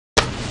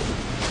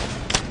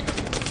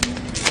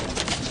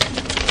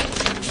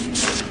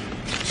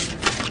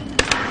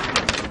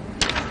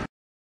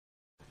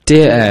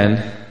Dear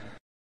Anne,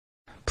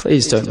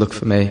 please don't look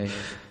for me.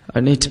 I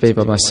need to be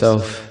by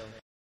myself.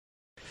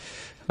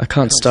 I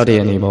can't study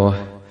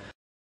anymore.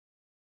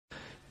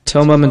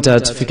 Tell Mum and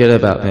Dad to forget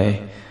about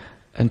me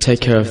and take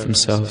care of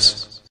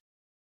themselves.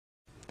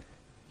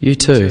 You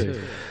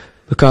too.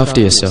 Look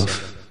after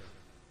yourself.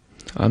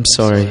 I'm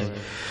sorry.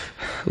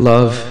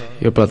 Love,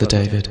 your brother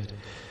David.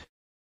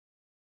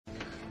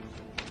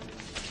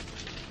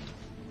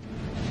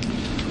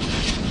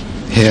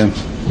 Here.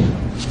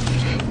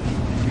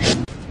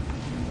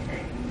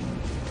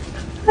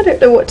 I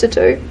don't know what to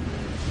do.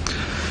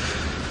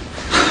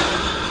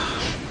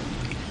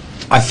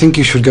 I think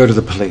you should go to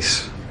the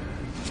police.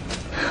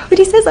 But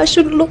he says I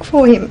shouldn't look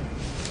for him.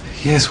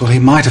 Yes, well, he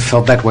might have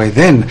felt that way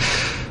then.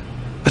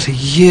 But a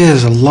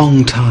year's a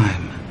long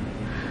time.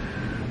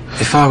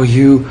 If I were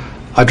you,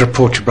 I'd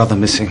report your brother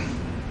missing.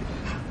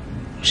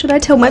 Should I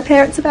tell my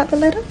parents about the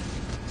letter?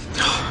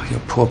 Oh,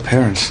 your poor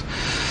parents.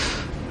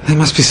 They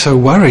must be so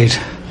worried.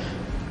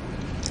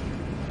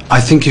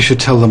 I think you should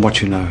tell them what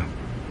you know.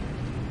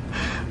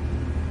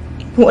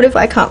 What if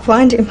I can't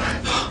find him?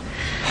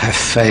 Have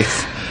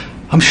faith.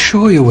 I'm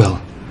sure you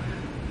will.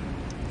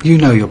 You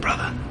know your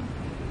brother.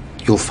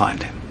 You'll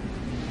find him.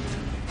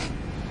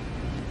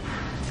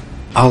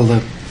 I'll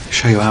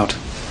show you out.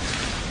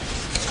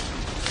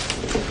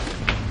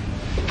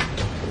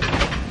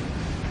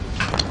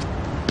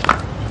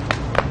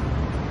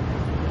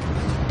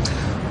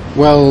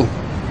 Well,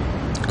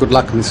 good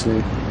luck, Miss Lee.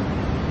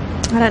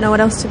 I don't know what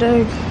else to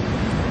do.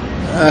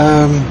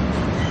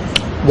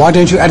 Why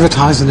don't you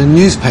advertise in a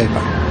newspaper?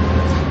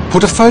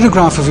 Put a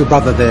photograph of your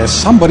brother there.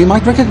 Somebody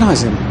might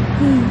recognize him.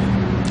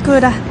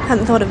 Good, I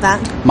hadn't thought of that.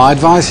 My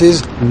advice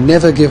is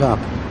never give up.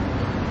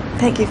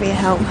 Thank you for your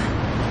help.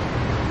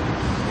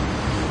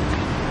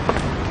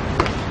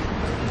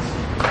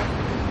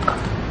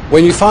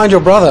 When you find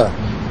your brother,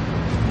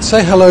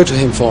 say hello to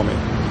him for me.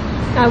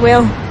 I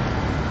will.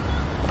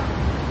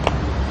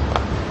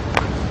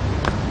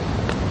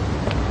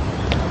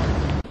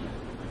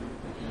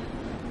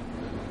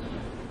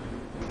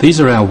 These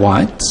are our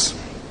whites.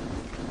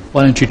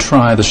 Why don't you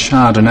try the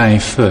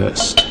Chardonnay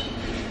first?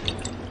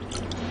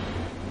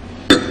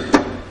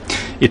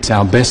 It's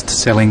our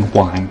best-selling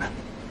wine.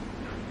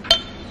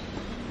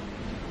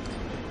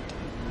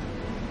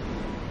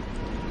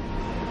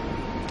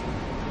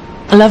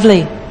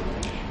 Lovely.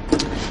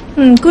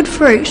 Good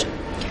fruit.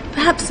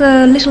 Perhaps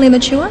a little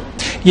immature?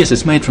 Yes,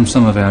 it's made from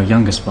some of our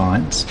youngest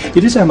vines.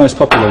 It is our most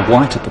popular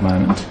white at the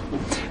moment.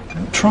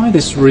 Try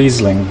this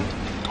Riesling.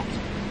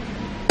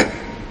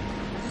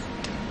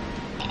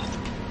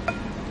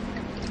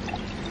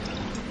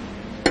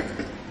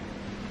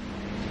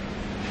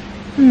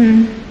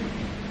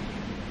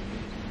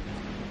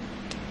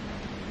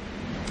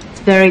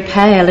 It's very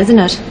pale, isn't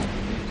it?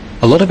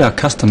 A lot of our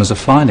customers are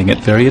finding it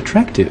very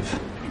attractive.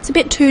 It's a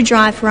bit too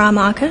dry for our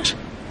market.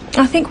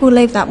 I think we'll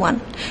leave that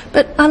one.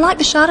 But I like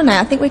the Chardonnay.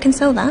 I think we can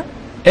sell that.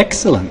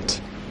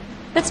 Excellent.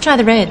 Let's try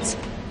the reds.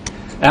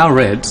 Our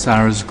reds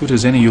are as good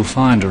as any you'll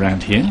find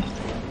around here.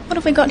 What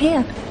have we got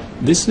here?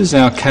 This is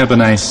our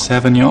Cabernet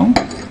Sauvignon.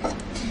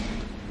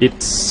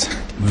 It's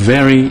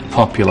very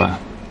popular.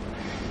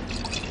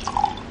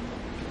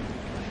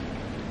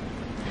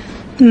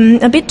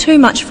 A bit too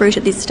much fruit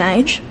at this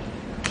stage.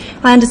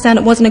 I understand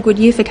it wasn't a good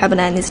year for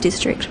Cabernet in this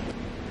district.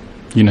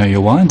 You know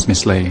your wines,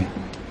 Miss Lee.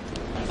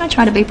 I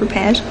try to be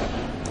prepared.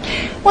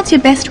 What's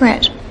your best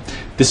red?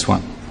 This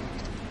one.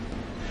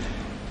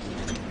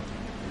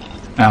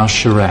 Our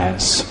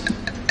Shiraz.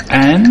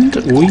 And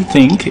we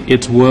think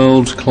it's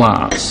world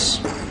class.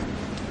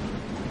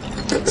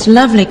 It's a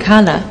lovely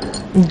colour.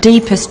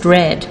 Deepest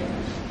red.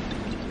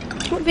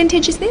 What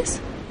vintage is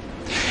this?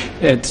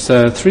 It's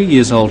 3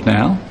 years old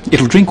now.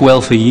 It'll drink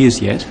well for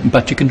years yet,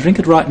 but you can drink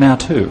it right now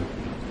too.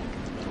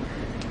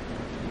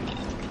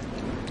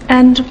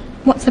 And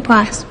what's the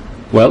price?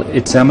 Well,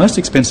 it's our most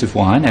expensive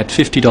wine at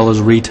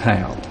 $50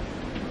 retail.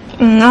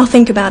 I'll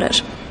think about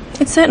it.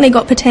 It's certainly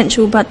got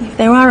potential, but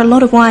there are a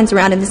lot of wines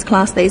around in this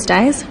class these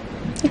days.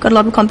 You've got a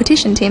lot of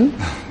competition, Tim.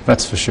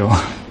 That's for sure.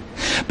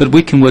 But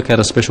we can work out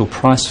a special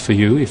price for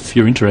you if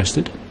you're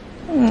interested.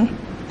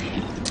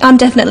 I'm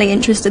definitely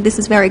interested. This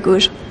is very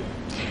good.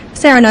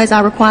 Sarah knows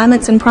our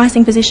requirements and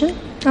pricing position.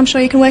 I'm sure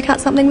you can work out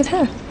something with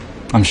her.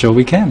 I'm sure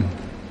we can.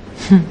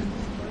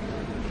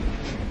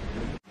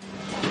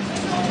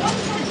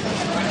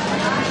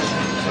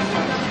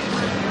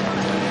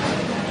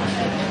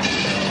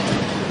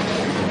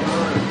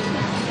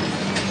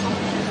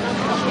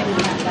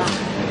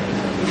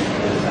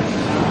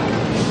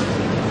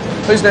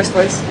 Who's next,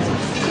 please?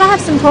 Can I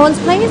have some prawns,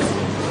 please?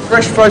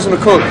 Fresh, frozen or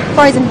cooked?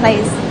 Frozen,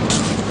 please.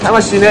 How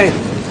much do you need?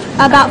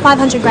 About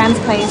 500 grams,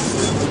 please.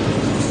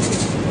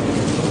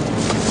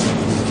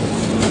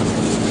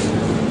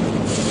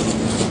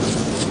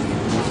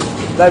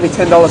 That'd be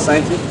 $10,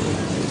 thank you.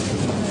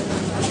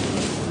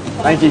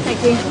 Thank you.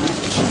 Thank you.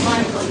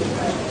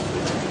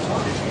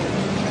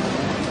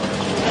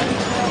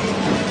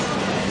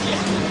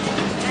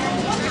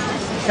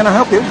 Can I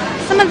help you?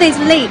 Some of these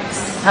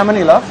leeks. How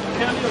many, love?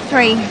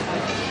 3.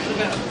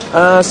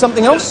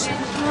 Something else?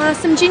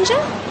 Some ginger?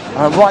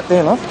 Right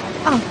there, love.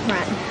 Oh,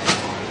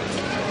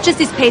 right. Just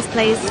this piece,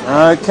 please.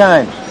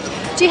 Okay.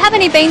 Do you have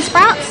any bean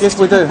sprouts? Yes,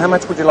 we do. How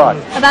much would you like?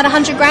 About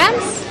 100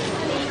 grams?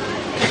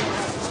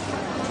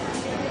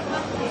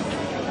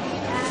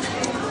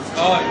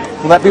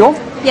 Will that be all?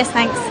 Yes,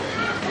 thanks.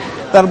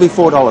 That'll be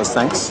 $4,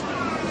 thanks.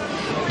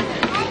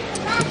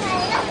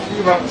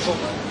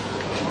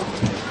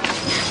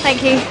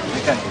 Thank you.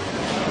 Okay.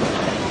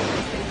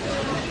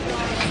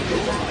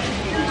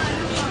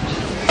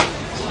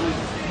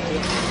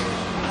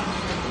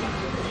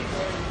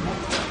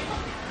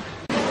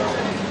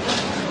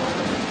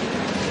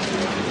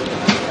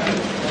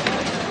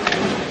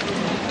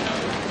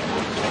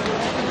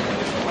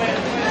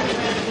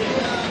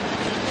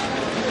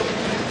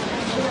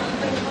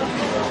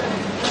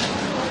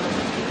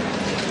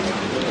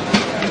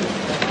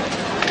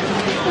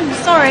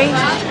 Sorry.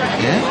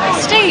 Yeah?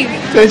 Steve.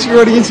 Don't you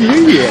already into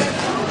you yet?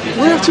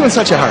 Where up to in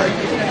such a hurry?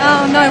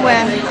 Oh,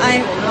 nowhere.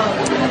 I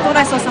thought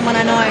I saw someone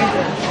I know.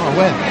 Oh,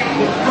 when?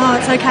 Oh,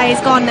 it's okay.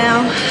 He's gone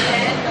now.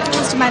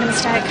 Must have made a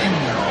mistake.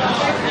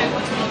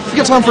 You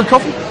got time for a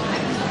coffee?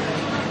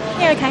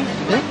 Yeah, okay.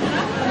 Yeah?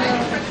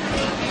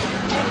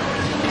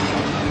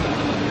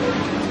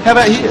 How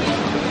about here?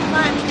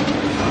 Fine.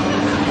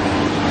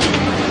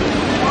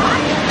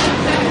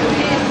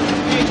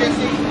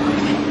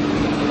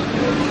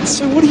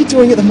 So what are you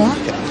doing at the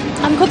market?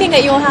 I'm cooking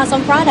at your house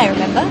on Friday,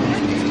 remember?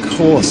 Of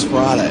course,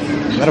 Friday.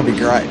 That'll be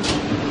great.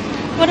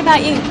 What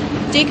about you?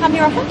 Do you come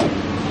here often?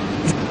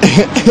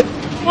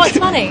 What's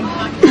funny?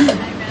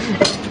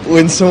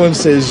 When someone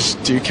says,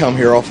 do you come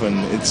here often,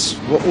 it's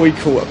what we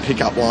call a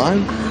pick-up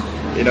line.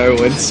 You know,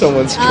 when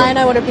someone's I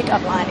know what a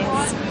pickup line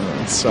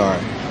is. Sorry.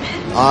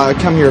 I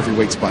come here every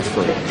week to buy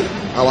fruit.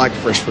 I like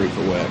fresh fruit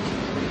for work.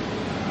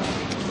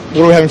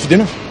 What are we having for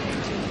dinner?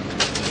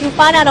 You'll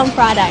find out on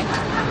Friday.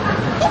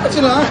 What's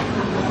tonight?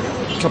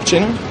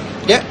 Cappuccino?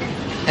 Yep.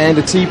 And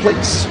a tea,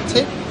 please.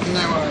 Tea?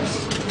 No worries.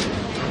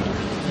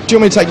 Do you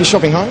want me to take you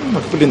shopping home? I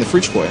can put it in the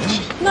fridge for you.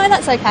 No,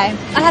 that's okay.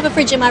 I have a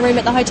fridge in my room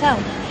at the hotel.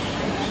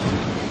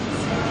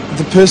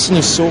 The person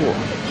you saw,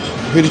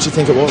 who did you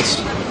think it was?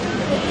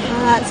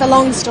 It's a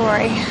long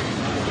story.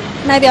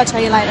 Maybe I'll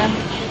tell you later.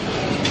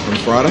 On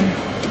Friday?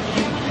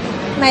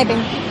 Maybe.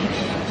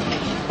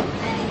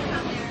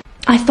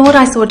 I thought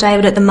I saw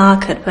David at the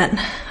market, but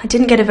I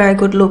didn't get a very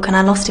good look and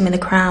I lost him in the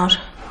crowd.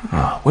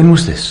 Oh, when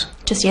was this?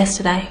 Just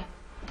yesterday.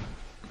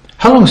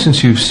 How long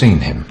since you've seen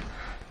him?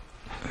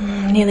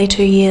 Nearly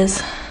 2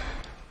 years.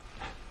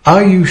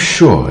 Are you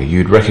sure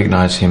you'd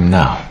recognise him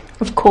now?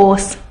 Of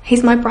course.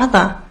 He's my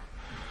brother.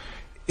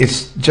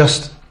 It's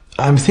just,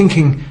 I'm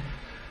thinking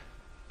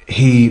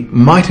he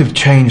might have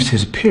changed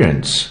his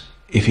appearance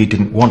if he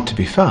didn't want to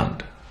be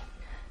found.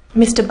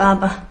 Mr.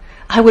 Barber,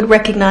 I would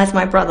recognise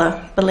my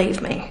brother,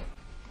 believe me.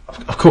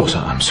 Of course,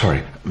 I'm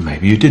sorry.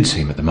 Maybe you did see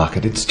him at the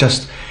market. It's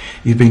just,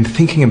 you've been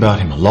thinking about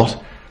him a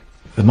lot.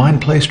 The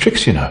mind plays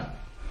tricks, you know.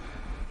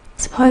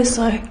 Suppose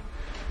so.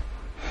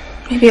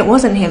 Maybe it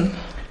wasn't him.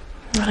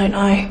 I don't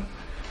know.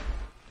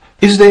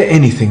 Is there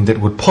anything that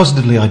would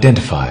positively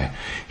identify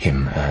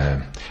him?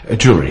 A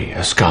jewellery,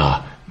 a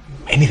scar,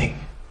 anything?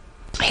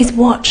 His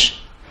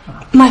watch.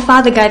 My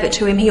father gave it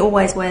to him. He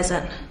always wears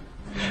it.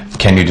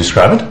 Can you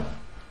describe it?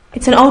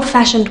 It's an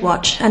old-fashioned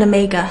watch, an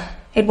Omega.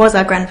 It was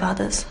our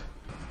grandfather's.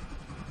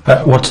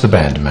 What's the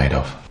band made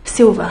of?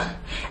 Silver.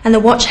 And the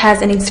watch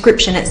has an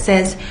inscription. It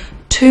says,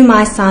 "To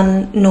my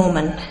son,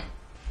 Norman."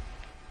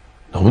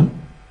 Norman?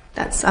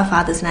 That's our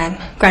father's name.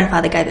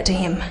 Grandfather gave it to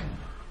him.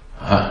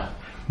 Ah,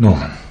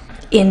 Norman.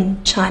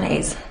 In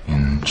Chinese.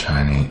 In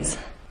Chinese.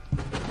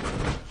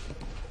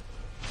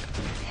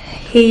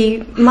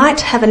 He might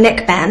have a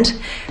neckband.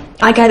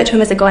 I gave it to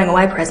him as a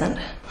going-away present.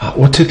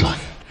 What's it like?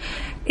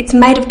 It's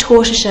made of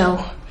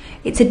tortoiseshell.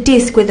 It's a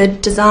disc with a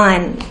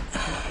design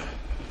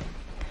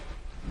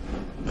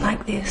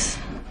like this.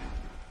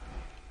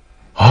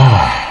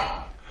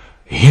 Ah,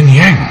 yin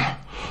yang.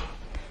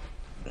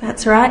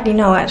 That's right, you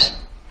know it.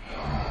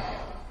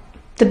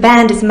 The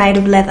band is made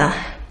of leather.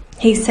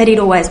 He said he'd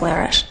always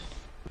wear it.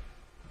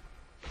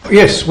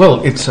 Yes,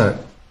 well, it's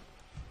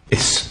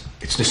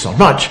just not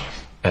much,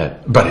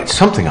 but it's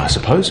something, I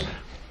suppose.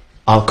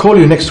 I'll call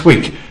you next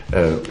week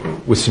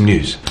with some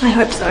news. I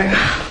hope so.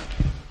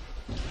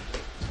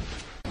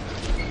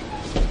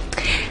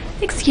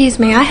 Excuse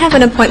me, I have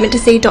an appointment to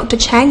see Dr.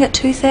 Chang at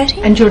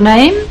 2:30. And your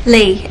name?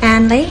 Lee,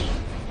 Anne Lee.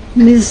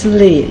 Ms.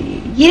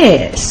 Lee.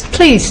 Yes.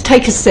 Please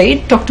take a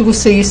seat. Doctor will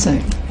see you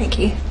soon. Thank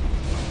you.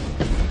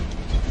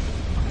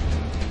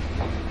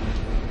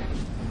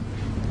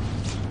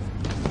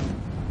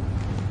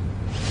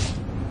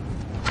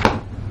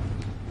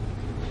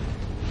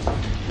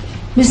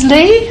 Ms.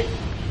 Lee?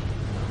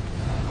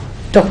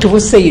 Doctor will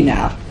see you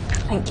now.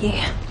 Thank you.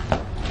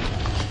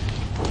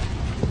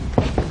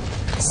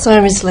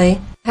 So, Ms. Lee,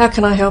 how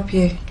can I help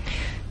you?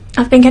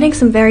 I've been getting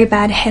some very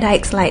bad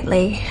headaches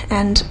lately,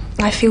 and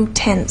I feel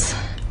tense.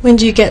 When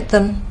do you get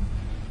them?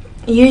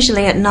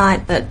 Usually at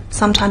night, but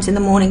sometimes in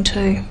the morning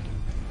too.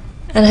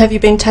 And have you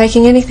been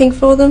taking anything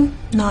for them?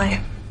 No.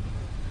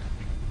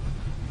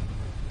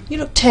 You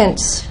look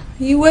tense.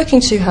 Are you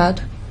working too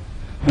hard?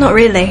 Not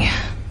really.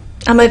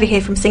 I'm over here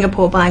from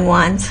Singapore buying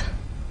wines.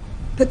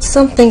 But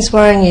something's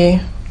worrying you.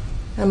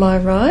 Am I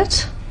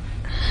right?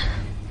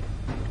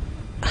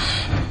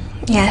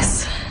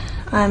 Yes.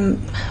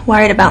 I'm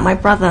worried about my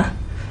brother.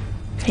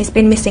 He's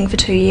been missing for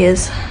 2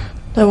 years.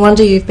 No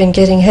wonder you've been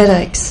getting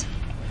headaches.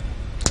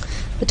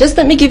 But just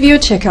let me give you a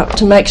checkup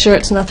to make sure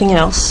it's nothing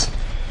else.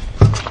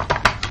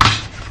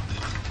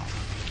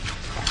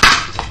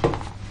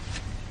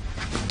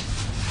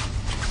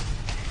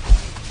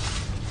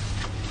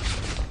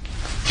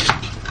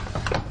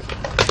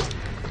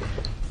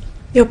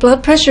 Your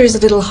blood pressure is a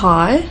little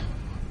high,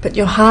 but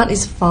your heart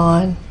is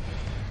fine.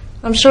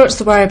 I'm sure it's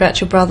the worry about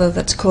your brother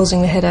that's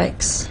causing the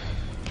headaches.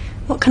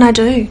 What can I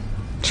do?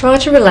 Try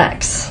to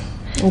relax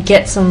and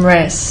get some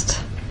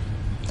rest.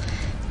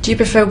 Do you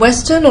prefer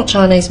Western or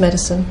Chinese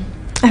medicine?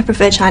 I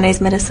prefer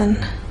Chinese medicine.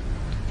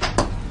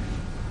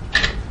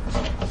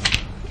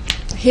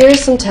 Here are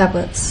some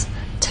tablets.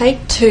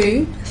 Take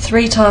 2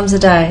 3 times a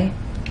day.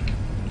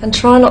 And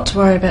try not to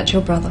worry about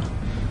your brother.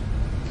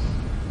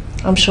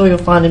 I'm sure you'll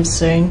find him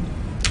soon.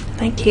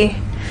 Thank you.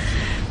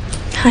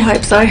 I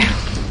hope so.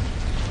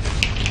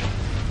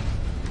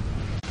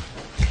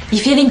 You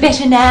feeling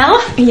better now?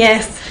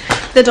 Yes.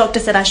 The doctor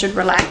said I should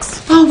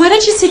relax. Oh, why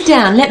don't you sit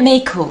down? Let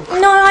me cook.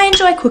 No, I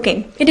enjoy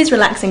cooking. It is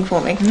relaxing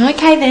for me.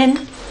 Okay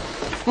then.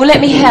 Well,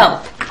 let me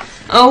help.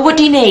 Oh, what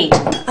do you need?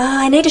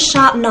 I need a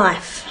sharp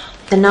knife.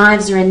 The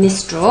knives are in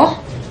this drawer.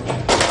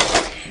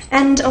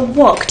 And a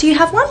wok. Do you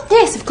have one?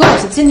 Yes, of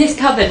course. It's in this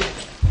cupboard.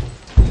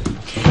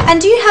 And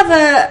do you have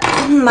a,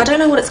 I don't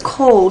know what it's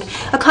called,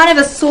 a kind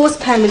of a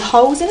saucepan with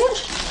holes in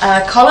it?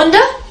 A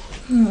colander?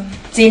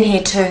 It's in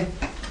here too.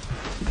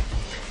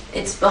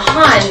 It's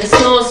behind the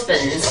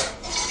saucepans.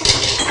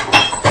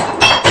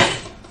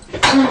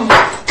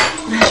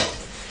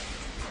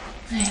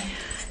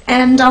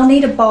 And I'll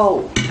need a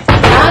bowl.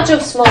 Large or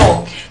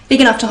small? Big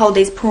enough to hold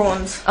these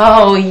prawns.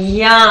 Oh,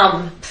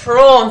 yum.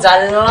 Prawns.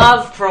 I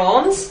love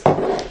prawns.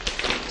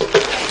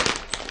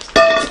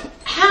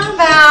 How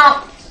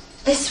about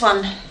this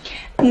one?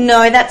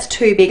 No, that's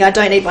too big. I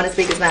don't need one as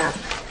big as that.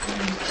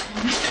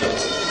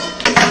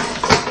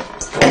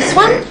 This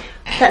one?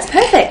 That's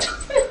perfect.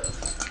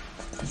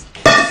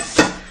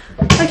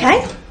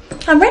 Okay,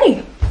 I'm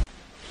ready.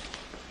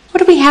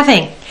 What are we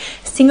having?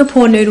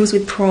 Singapore noodles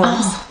with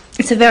prawns. Oh.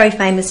 It's a very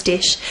famous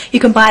dish. You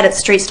can buy it at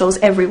street stalls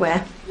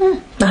everywhere.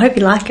 I hope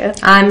you like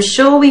it. I'm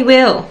sure we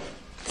will.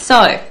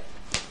 So,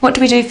 what do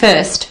we do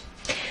first?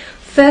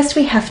 First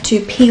we have to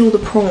peel the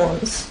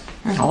prawns.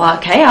 Oh,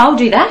 okay, I'll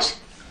do that.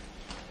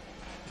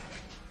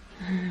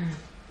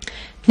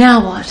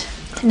 Now what?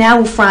 Now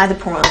we'll fry the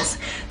prawns.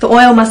 The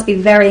oil must be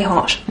very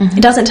hot.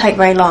 It doesn't take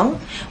very long.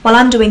 While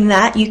I'm doing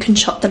that, you can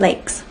chop the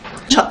leeks.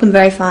 Chop them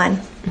very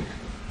fine.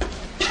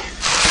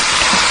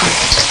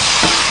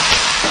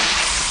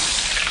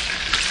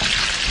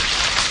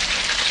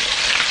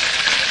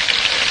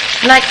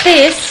 Like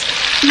this?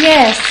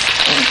 Yes,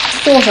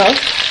 sort of.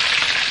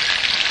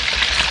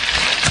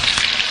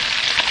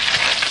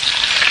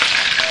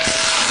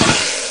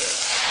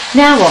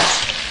 Now what?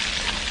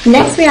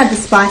 Next we add the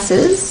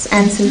spices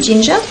and some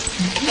ginger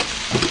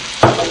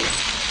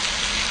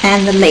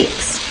and the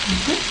leeks.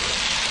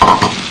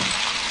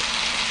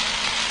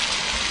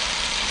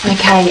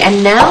 Okay,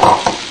 and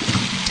now?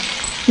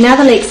 Now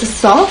the leeks are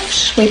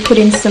soft, we put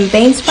in some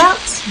bean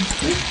sprouts.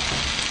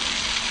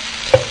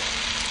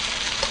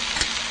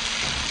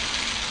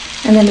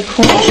 And then the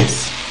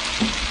prawns.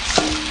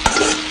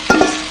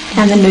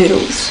 And the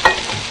noodles.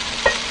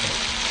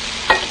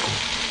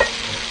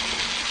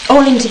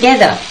 All in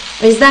together?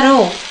 Is that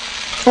all?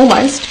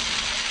 Almost.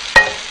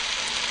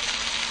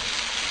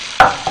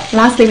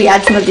 Lastly, we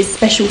add some of this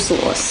special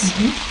sauce.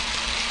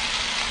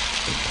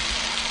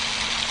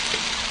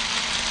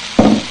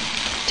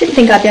 Didn't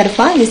think I'd be able to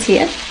find this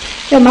here.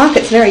 Your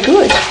market's very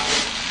good.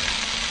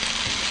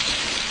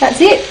 That's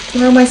it.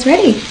 We're almost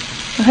ready.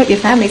 I hope your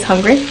family's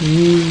hungry.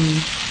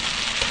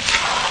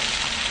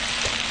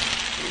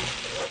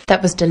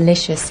 That was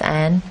delicious,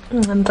 Anne.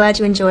 I'm glad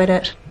you enjoyed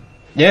it.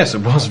 Yes,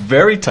 it was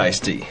very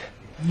tasty.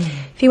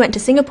 If you went to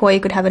Singapore, you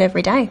could have it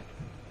every day.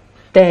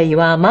 There you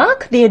are,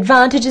 Mark. The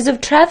advantages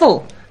of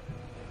travel.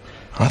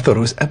 I thought it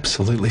was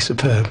absolutely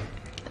superb.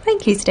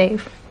 Thank you,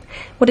 Steve.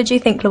 What did you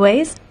think,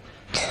 Louise?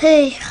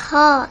 Too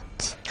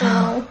hot.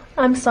 Oh,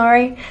 I'm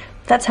sorry.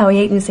 That's how we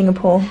eat in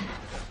Singapore.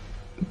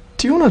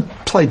 Do you want to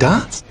play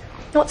darts?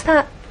 What's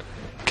that?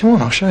 Come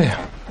on, I'll show you.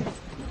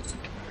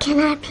 Can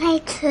I play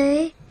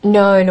too?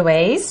 No,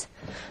 Louise.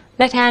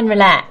 Let Anne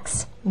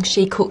relax.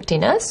 She cooked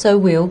dinner, so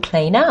we'll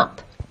clean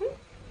up.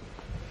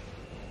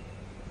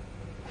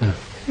 You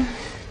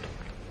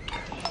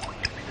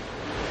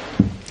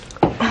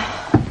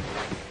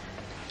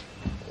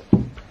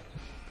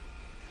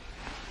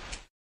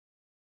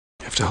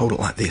have to hold it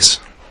like this.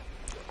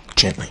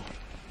 Gently.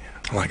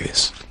 Yeah, like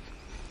this.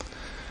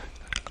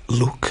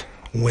 Look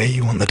where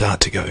you want the dart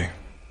to go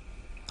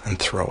and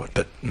throw it,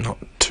 but not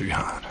too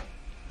hard.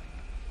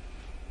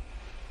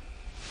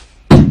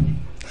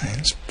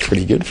 That's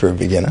pretty good for a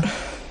beginner.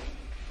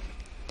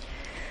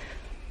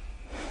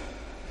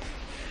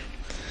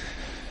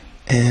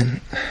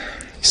 Anne,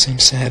 you seem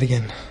sad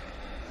again.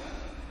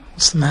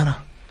 What's the matter?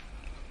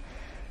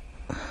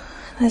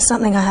 There's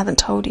something I haven't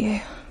told you.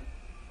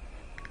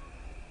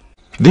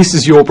 This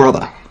is your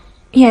brother.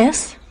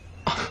 Yes?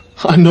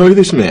 I know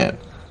this man.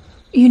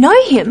 You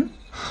know him?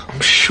 I'm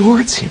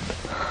sure it's him.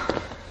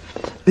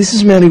 This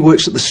is a man who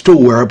works at the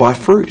store where I buy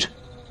fruit.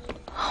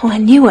 Oh, I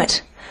knew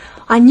it.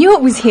 I knew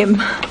it was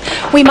him.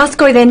 We must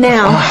go there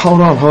now. Hold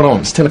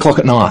on. It's 10 o'clock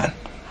at night.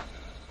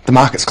 The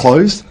market's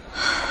closed.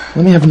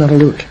 Let me have another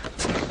look.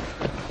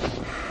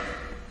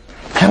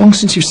 How long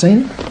since you've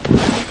seen him?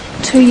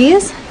 2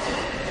 years?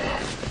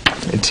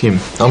 It's him.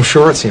 I'm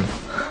sure it's him.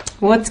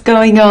 What's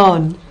going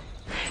on?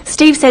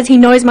 Steve says he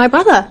knows my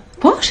brother.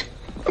 What?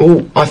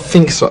 Oh, I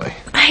think so.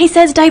 He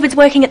says David's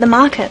working at the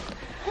market.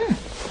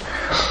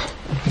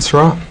 That's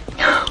right.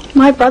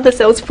 My brother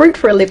sells fruit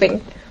for a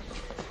living.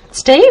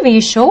 Steve, are you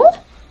sure?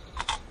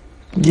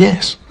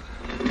 Yes.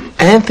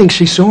 Anne thinks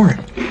she saw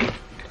him.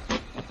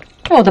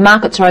 Well, the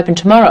markets are open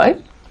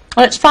tomorrow.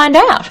 Let's find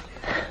out.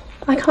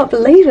 I can't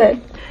believe it.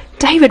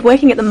 David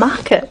working at the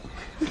market.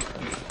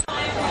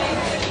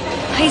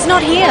 He's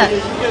not here.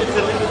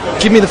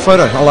 Give me the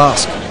photo, I'll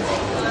ask.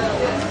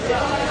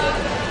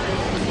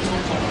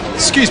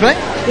 Excuse me?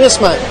 Yes,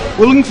 mate.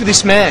 We're looking for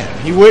this man.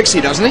 He works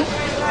here, doesn't he?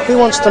 Who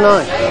wants to know?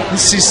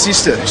 This is his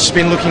sister. She's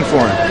been looking for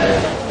him.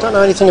 Don't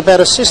know anything about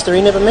her sister.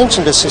 He never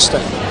mentioned her sister.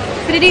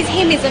 But it is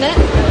him, isn't it?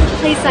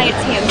 Please say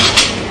it's him.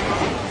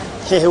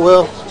 Yeah,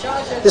 well,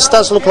 this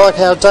does look like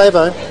our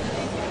Davo.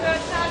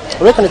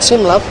 I reckon it's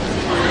him, love.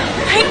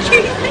 Thank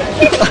you.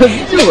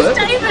 Do it?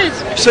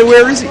 David. So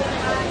where is he?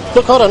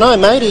 Look, I don't know,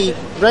 mate. He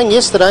rang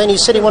yesterday and he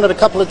said he wanted a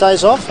couple of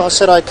days off. I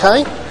said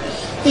okay.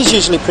 He's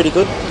usually pretty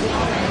good.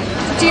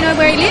 Do you know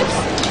where he lives?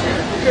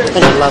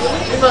 Hang on, love.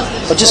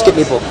 I'll just get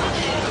me a book.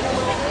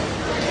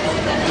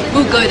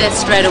 We'll go there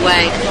straight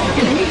away.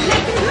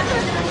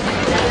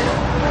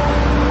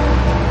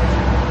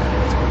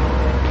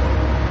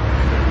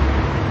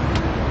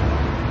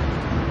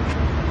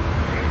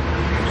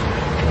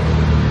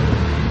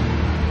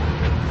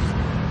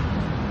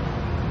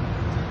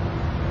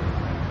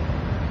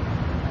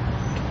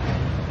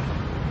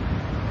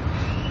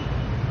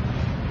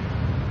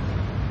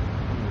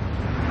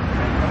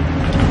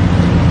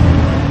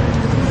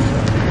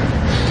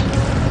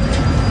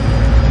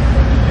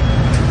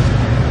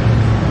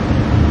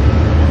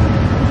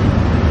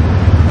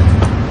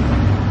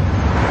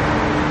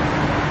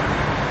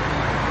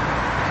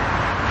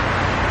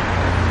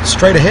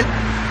 Straight ahead?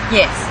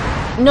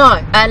 Yes.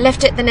 No,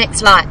 left at the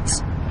next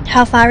lights.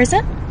 How far is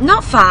it?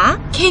 Not far.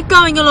 Keep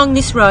going along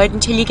this road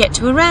until you get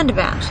to a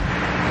roundabout.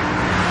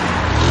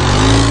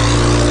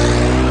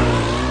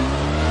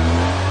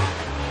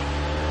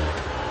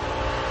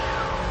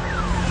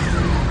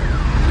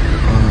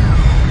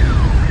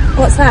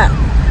 What's that?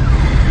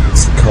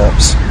 It's the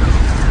cops.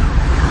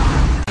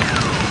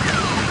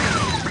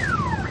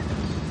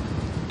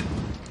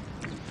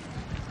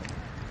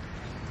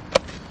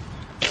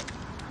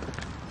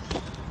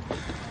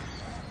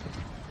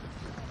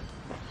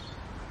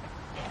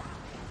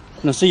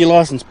 Can I see your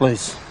licence,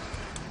 please?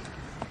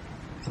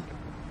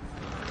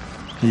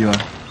 Here you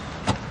are.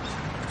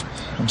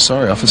 I'm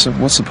sorry, officer.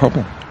 What's the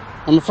problem?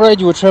 I'm afraid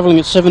you were travelling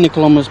at 70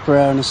 kilometres per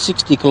hour in a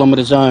 60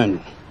 kilometre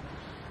zone.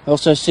 I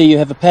also see you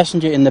have a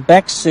passenger in the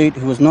back seat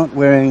who is not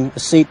wearing a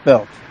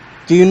seatbelt.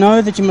 Do you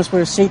know that you must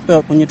wear a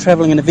seatbelt when you're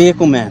travelling in a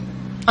vehicle, ma'am?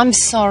 I'm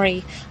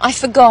sorry. I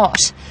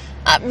forgot.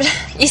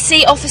 You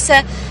see,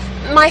 officer,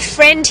 my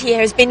friend here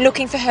has been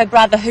looking for her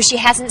brother who she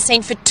hasn't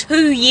seen for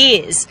 2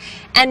 years.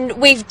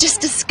 And we've just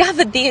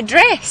discovered the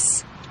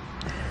address.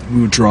 We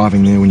were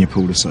driving there when you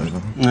pulled us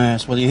over.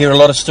 Yes, well, you hear a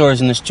lot of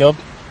stories in this job.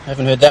 I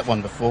haven't heard that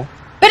one before.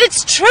 But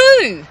it's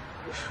true!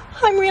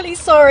 I'm really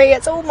sorry.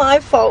 It's all my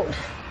fault.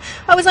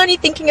 I was only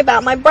thinking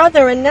about my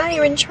brother and now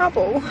you're in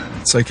trouble.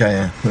 It's okay,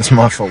 Anne. It's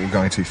my fault we're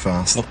going too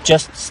fast. Look,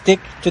 just stick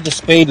to the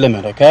speed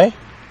limit, okay?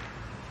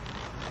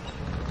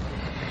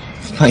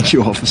 Thank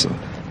you, officer.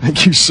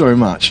 Thank you so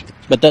much.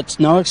 But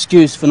that's no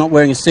excuse for not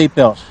wearing a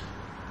seatbelt.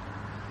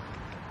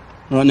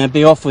 Right, now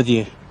be off with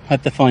you.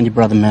 Hope to find your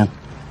brother, man.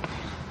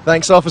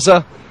 Thanks,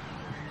 officer.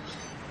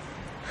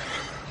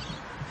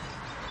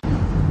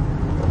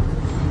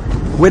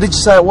 Where did you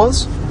say it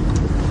was?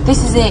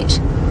 This is it.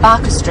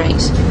 Barker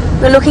Street.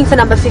 We're looking for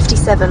number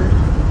 57.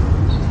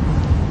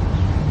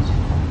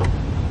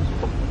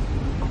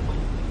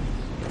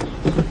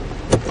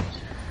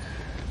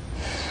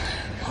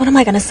 What am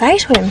I going to say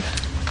to him?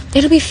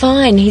 It'll be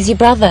fine. He's your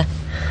brother.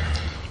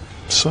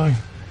 So,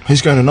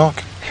 who's going to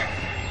knock?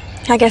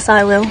 I guess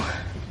I will.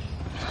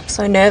 I'm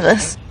so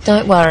nervous.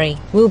 Don't worry.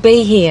 We'll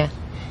be here.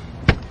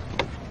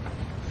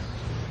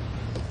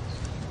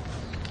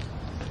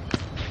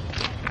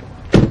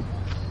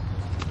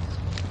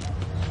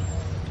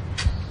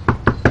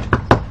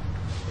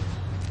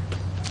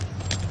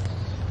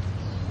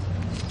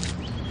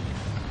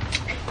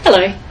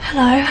 Hello.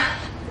 Hello.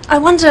 I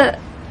wonder...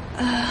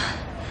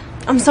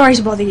 I'm sorry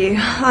to bother you.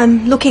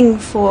 I'm looking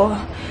for...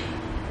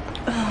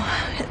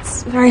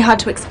 it's very hard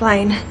to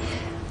explain.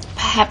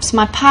 Perhaps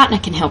my partner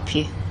can help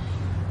you.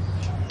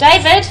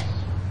 David?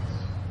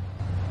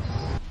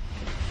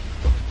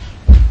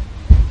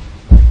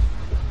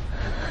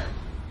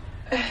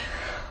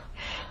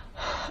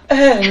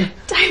 Anne!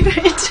 David!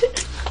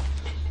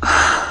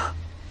 Oh,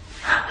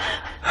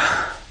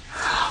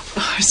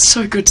 it's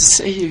so good to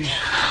see you.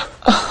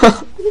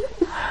 I'm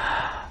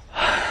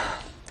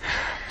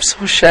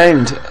so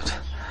ashamed.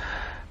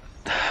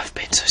 I've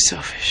been so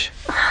selfish.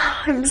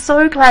 I'm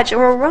so glad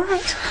you're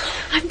alright.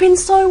 I've been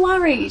so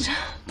worried.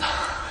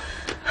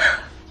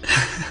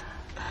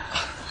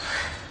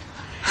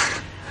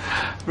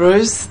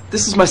 Rose,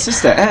 this is my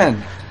sister,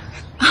 Anne.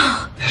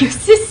 Your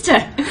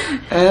sister?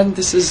 And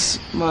this is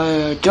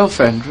my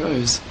girlfriend,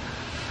 Rose.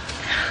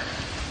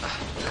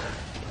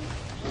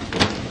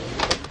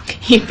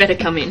 You'd better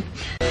come in.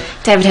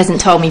 David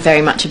hasn't told me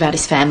very much about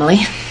his family.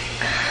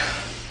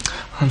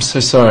 I'm so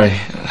sorry.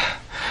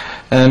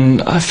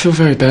 And I feel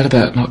very bad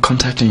about not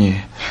contacting you.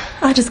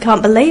 I just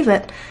can't believe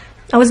it.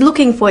 I was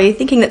looking for you,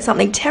 thinking that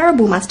something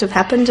terrible must have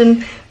happened,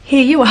 and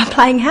here you are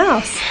playing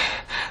house.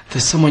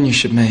 There's someone you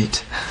should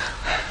meet.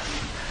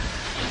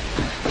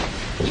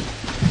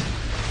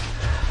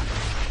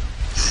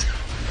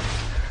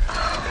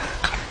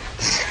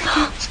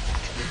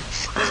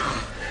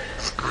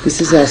 This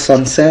is our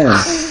son, Sam.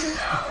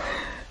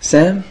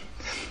 Sam,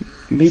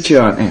 meet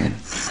your Aunt Anne.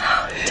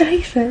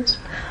 David,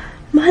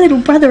 my little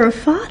brother or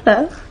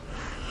father.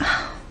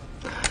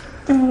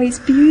 Oh, he's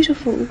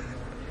beautiful.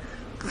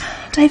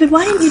 David,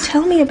 why didn't you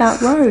tell me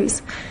about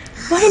Rose?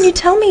 Why didn't you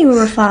tell me you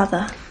were a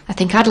father? I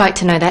think I'd like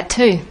to know that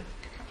too.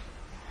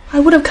 I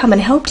would have come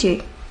and helped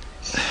you.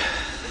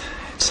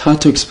 It's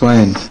hard to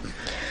explain.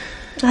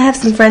 I have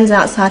some friends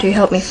outside who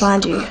helped me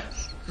find you.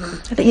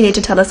 I think you need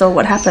to tell us all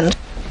what happened.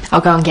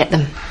 I'll go and get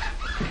them.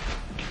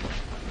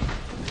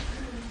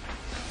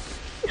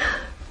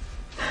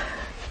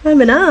 I'm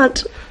an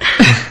aunt.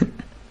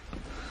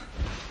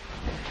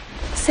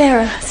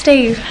 Sarah,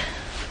 Steve.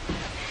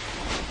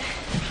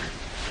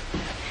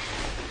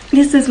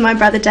 This is my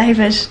brother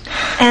David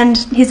and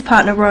his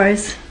partner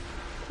Rose.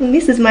 And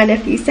this is my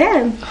nephew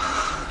Sam.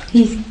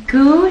 He's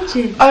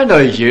gorgeous. I know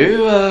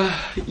you.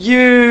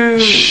 You...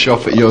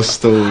 Shop at your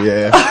stall,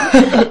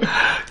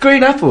 yeah.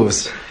 Green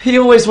apples. He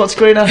always wants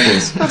green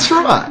apples. That's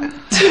right.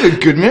 You have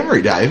a good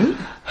memory, David.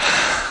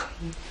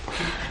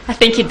 I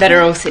think you'd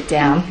better all sit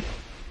down.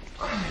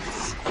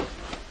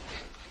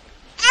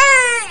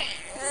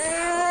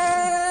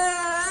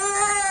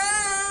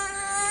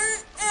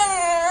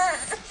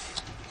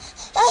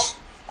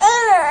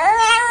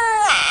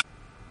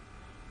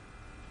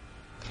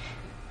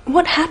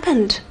 What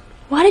happened?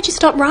 Why did you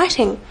stop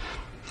writing?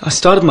 I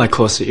started my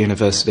course at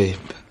university,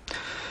 but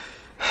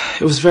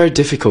it was very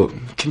difficult.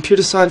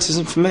 Computer science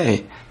isn't for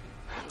me.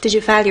 Did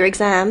you fail your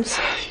exams?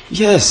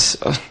 Yes,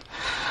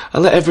 I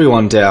let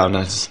everyone down.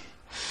 I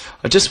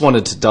just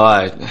wanted to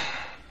die.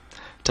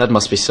 Dad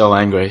must be so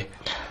angry.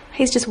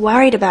 He's just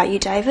worried about you,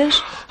 David.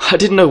 I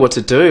didn't know what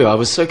to do. I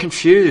was so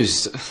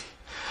confused.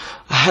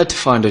 I had to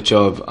find a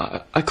job.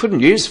 I couldn't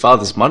use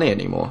Father's money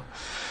anymore.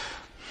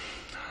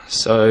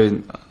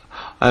 So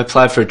I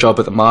applied for a job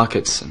at the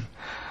markets, and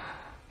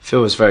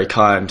Phil was very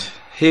kind.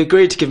 He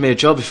agreed to give me a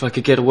job if I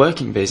could get a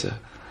working visa.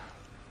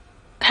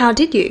 How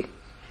did you?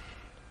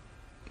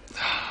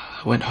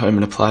 I went home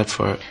and applied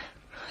for it.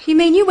 You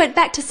mean you went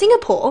back to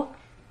Singapore?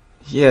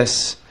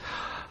 Yes.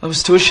 I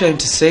was too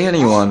ashamed to see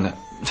anyone.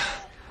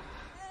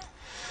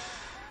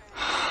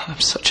 I'm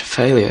such a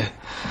failure.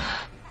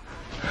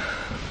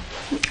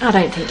 I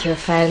don't think you're a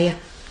failure.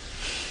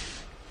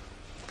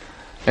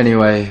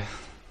 Anyway,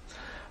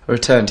 I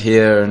returned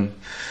here and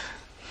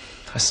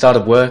I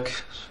started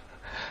work.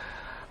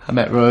 I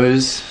met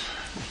Rose.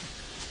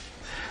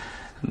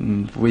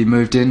 And we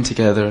moved in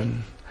together,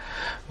 and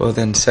well,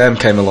 then Sam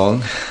came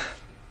along.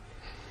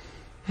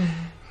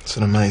 It's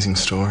an amazing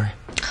story.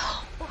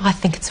 I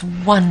think it's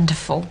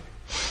wonderful.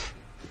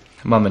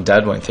 Mum and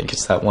Dad won't think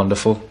it's that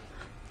wonderful.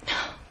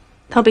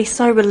 They'll be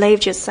so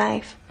relieved you're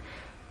safe.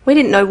 We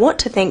didn't know what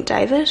to think,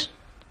 David.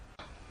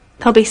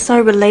 They'll be so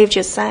relieved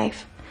you're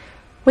safe.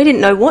 We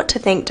didn't know what to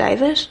think,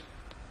 David.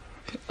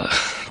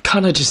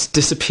 Can't I just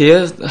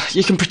disappear?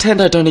 You can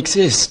pretend I don't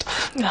exist.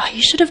 Oh,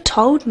 you should have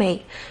told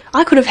me.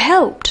 I could have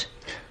helped.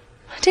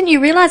 Didn't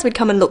you realise we'd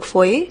come and look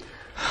for you?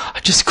 I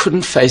just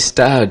couldn't face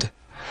Dad.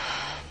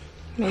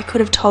 You could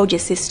have told your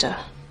sister.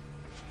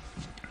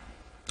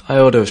 I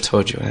ought to have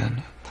told you,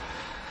 Anne.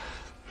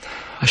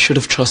 I should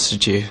have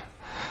trusted you.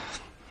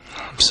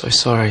 I'm so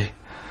sorry.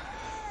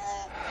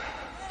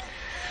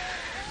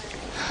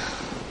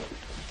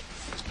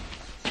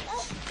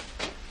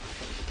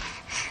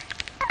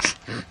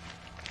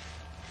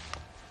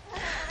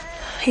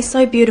 He's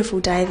so beautiful,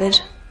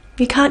 David.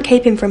 You can't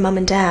keep him from Mum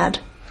and Dad.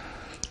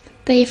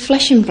 They're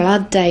flesh and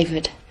blood,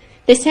 David.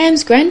 They're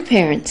Sam's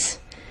grandparents.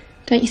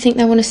 Don't you think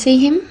they want to see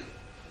him?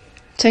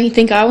 Don't you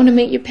think I want to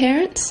meet your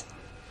parents?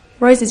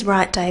 Rose is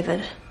right,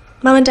 David.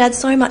 Mum and Dad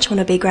so much want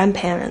to be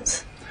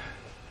grandparents.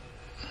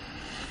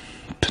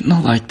 But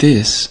not like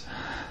this.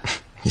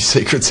 Your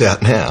secret's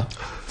out now.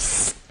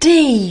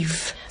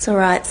 Steve! It's all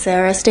right,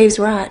 Sarah. Steve's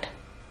right.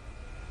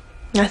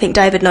 I think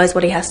David knows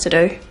what he has to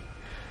do.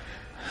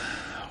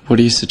 What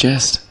do you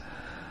suggest?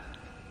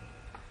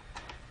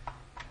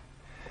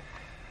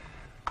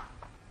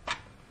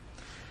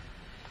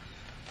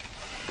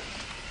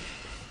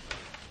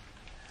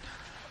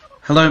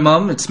 Hello,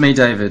 Mum. It's me,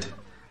 David.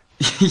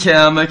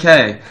 Yeah, I'm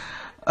okay.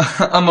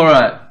 I'm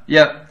alright.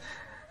 Yep.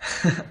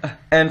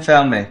 Anne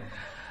found me.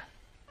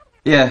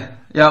 Yeah,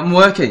 I'm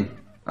working.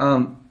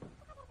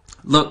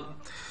 Look,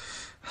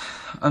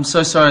 I'm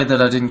so sorry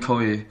that I didn't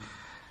call you.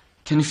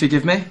 Can you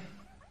forgive me?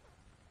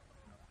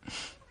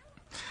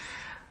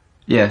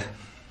 Yeah.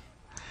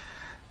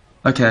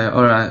 Okay,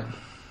 alright.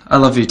 I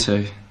love you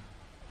too.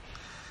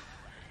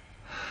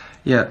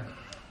 Yeah.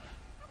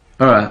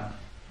 Alright.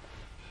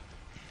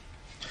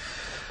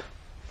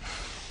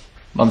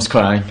 Mum's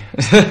crying.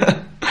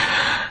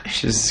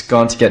 She's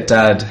gone to get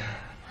Dad.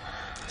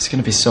 He's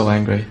gonna be so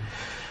angry.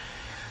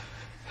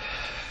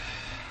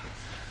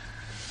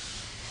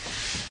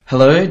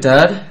 Hello,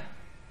 Dad?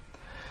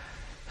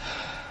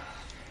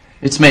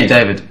 It's me,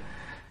 David.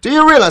 Do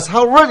you realize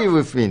how ready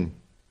we've been?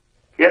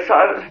 Yes,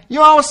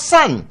 You're our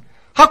son.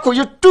 How could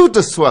you do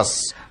this to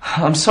us?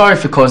 I'm sorry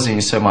for causing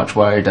you so much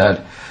worry,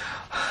 Dad.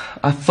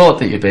 I thought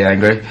that you'd be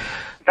angry.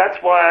 That's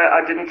why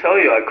I didn't tell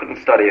you I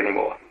couldn't study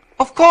anymore.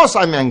 Of course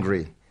I'm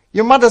angry.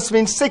 Your mother's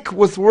been sick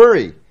with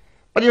worry.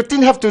 But you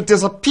didn't have to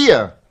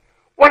disappear.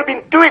 What have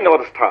you been doing all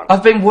this time?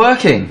 I've been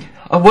working.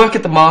 I work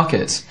at the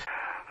markets.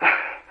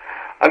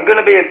 I'm going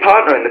to be a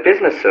partner in the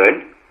business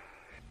soon.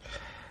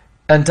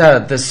 And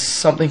Dad, there's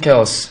something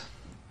else.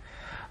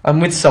 I'm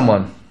with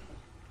someone.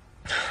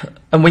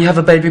 And we have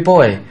a baby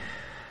boy.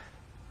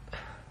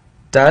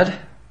 Dad?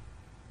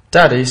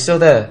 Dad, are you still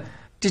there?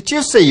 Did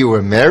you say you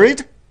were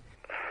married?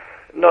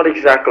 Not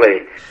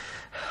exactly.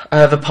 I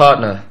have a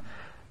partner.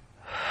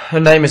 Her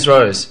name is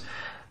Rose.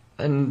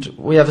 And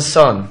we have a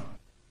son.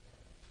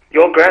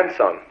 Your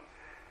grandson.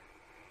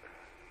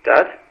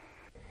 Dad?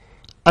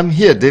 I'm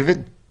here,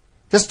 David.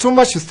 There's too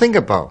much to think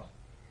about.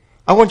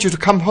 I want you to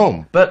come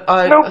home. But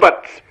I... No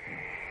buts.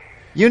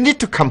 You need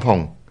to come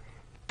home.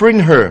 Bring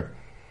her.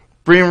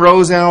 Bring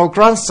Rose and our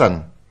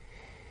grandson.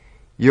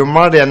 Your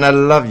mother and I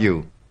love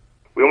you.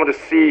 We want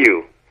to see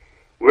you.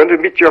 We want to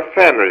meet your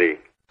family.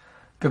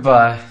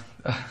 Goodbye.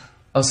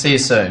 I'll see you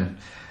soon.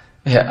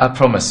 Yeah, I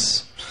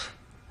promise.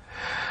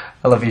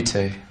 I love you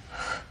too.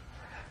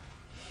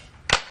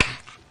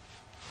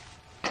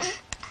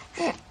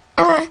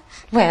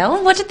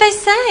 Well, what did they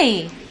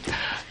say?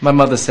 My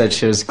mother said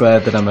she was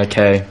glad that I'm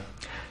okay.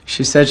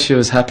 She said she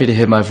was happy to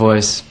hear my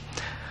voice.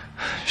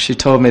 She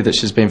told me that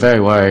she's been very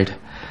worried.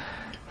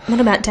 What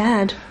about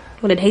Dad?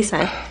 What did he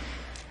say?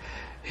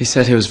 He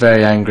said he was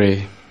very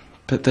angry,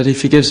 but that he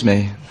forgives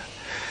me.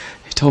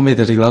 He told me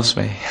that he loves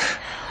me.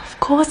 Of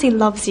course he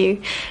loves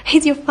you.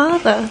 He's your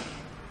father.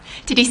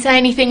 Did he say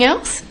anything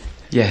else?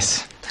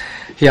 Yes.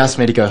 He asked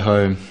me to go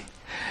home.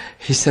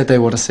 He said they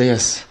want to see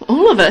us.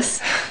 All of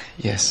us?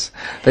 Yes.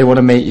 They want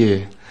to meet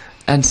you.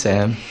 And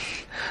Sam.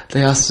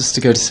 They asked us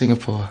to go to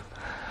Singapore.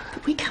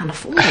 But we can't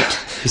afford it.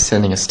 He's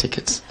sending us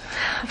tickets.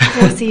 Of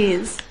course he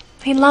is.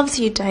 He loves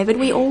you, David.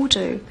 We all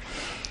do.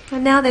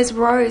 And now there's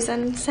Rose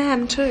and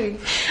Sam too.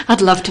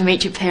 I'd love to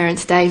meet your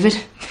parents,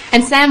 David.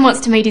 And Sam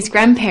wants to meet his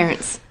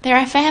grandparents. They're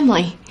our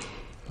family.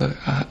 Look,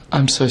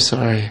 I'm so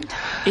sorry.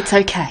 It's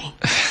okay.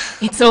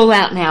 It's all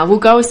out now. We'll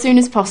go as soon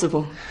as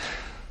possible.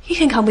 You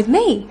can come with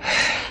me.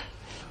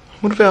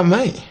 What about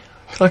me?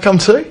 Can I come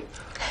too?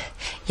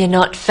 You're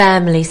not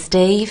family,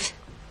 Steve.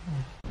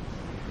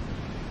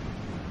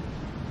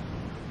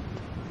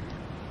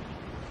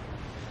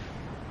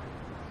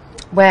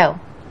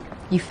 Well,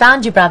 you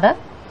found your brother,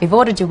 we've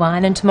ordered your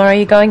wine, and tomorrow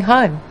you're going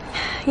home.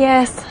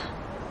 Yes.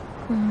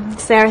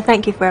 Sarah,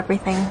 thank you for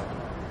everything.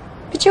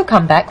 But you'll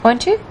come back,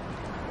 won't you?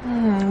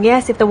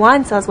 Yes, if the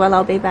wine sells well,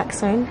 I'll be back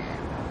soon.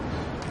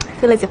 I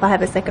feel as if I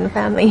have a second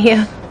family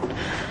here.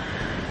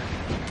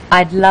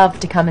 I'd love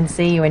to come and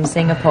see you in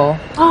Singapore.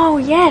 Oh,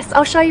 yes,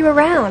 I'll show you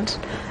around.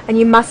 And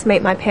you must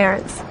meet my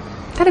parents.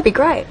 That'd be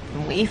great.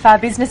 If our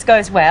business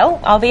goes well,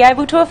 I'll be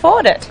able to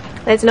afford it.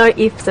 There's no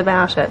ifs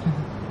about it.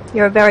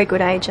 You're a very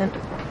good agent.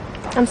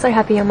 I'm so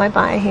happy you're my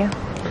buyer here.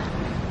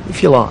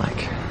 If you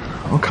like,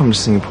 I'll come to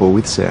Singapore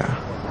with Sarah.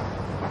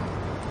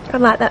 I'd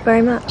like that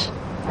very much.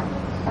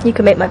 You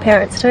can meet my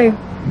parents too.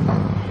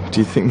 Do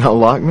you think they'll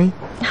like me?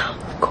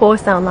 Of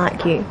course they'll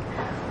like you.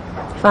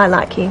 If I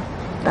like you,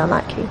 they'll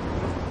like you.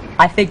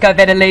 I think I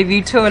better leave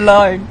you two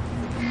alone.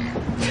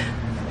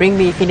 Ring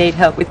me if you need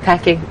help with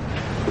packing.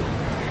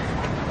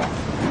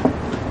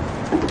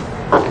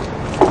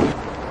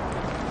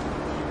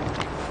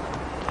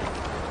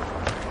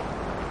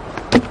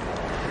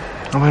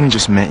 I've only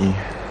just met you,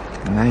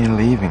 and now you're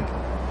leaving.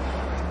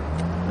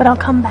 But I'll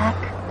come back.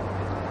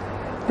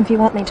 If you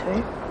want me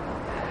to.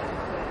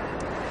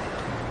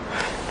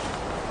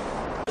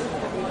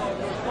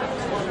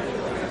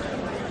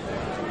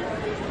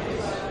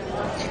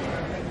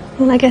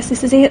 Well, I guess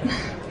this is it.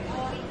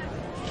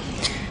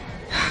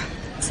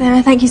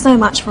 Sarah, thank you so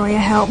much for all your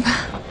help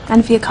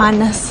and for your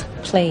kindness.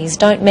 Please,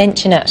 don't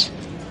mention it.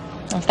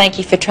 Well, thank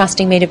you for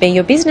trusting me to be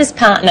your business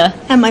partner.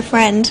 And my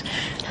friend.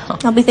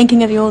 I'll be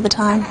thinking of you all the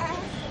time.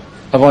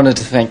 I wanted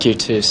to thank you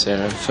too,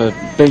 Sarah, for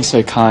being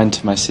so kind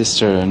to my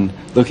sister and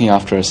looking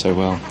after her so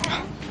well.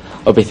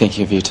 I'll be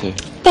thinking of you too.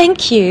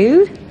 Thank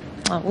you.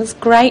 Oh, it was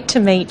great to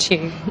meet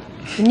you.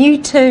 And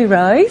you too,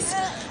 Rose.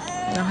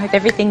 And I hope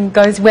everything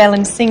goes well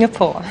in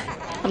Singapore.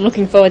 I'm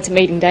looking forward to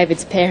meeting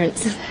David's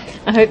parents.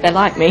 I hope they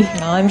like me.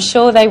 I'm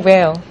sure they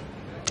will.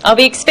 I'll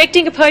be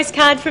expecting a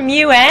postcard from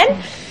you,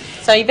 Anne,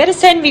 so you better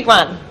send me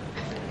one.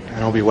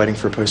 And I'll be waiting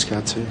for a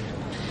postcard too.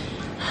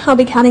 I'll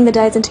be counting the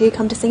days until you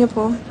come to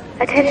Singapore.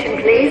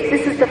 Attention please,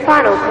 this is the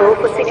final call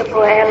for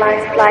Singapore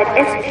Airlines flight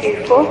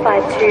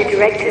SQ452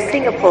 direct to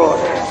Singapore.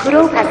 Could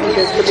all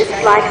passengers for this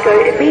flight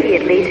go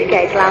immediately to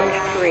gate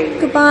lounge 3?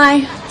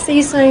 Goodbye. See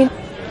you soon.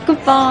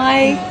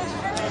 Goodbye.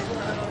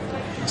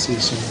 I'll see you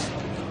soon.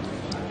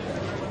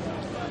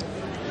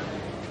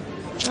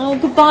 Oh,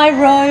 goodbye,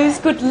 Rose.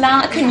 Good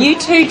luck. And you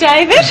too,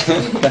 David.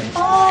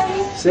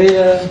 Bye. See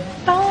ya.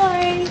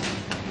 Bye.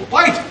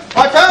 Wait!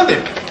 I found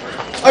him!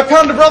 I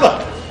found a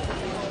brother!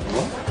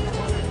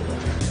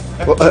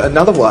 Well,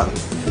 another one.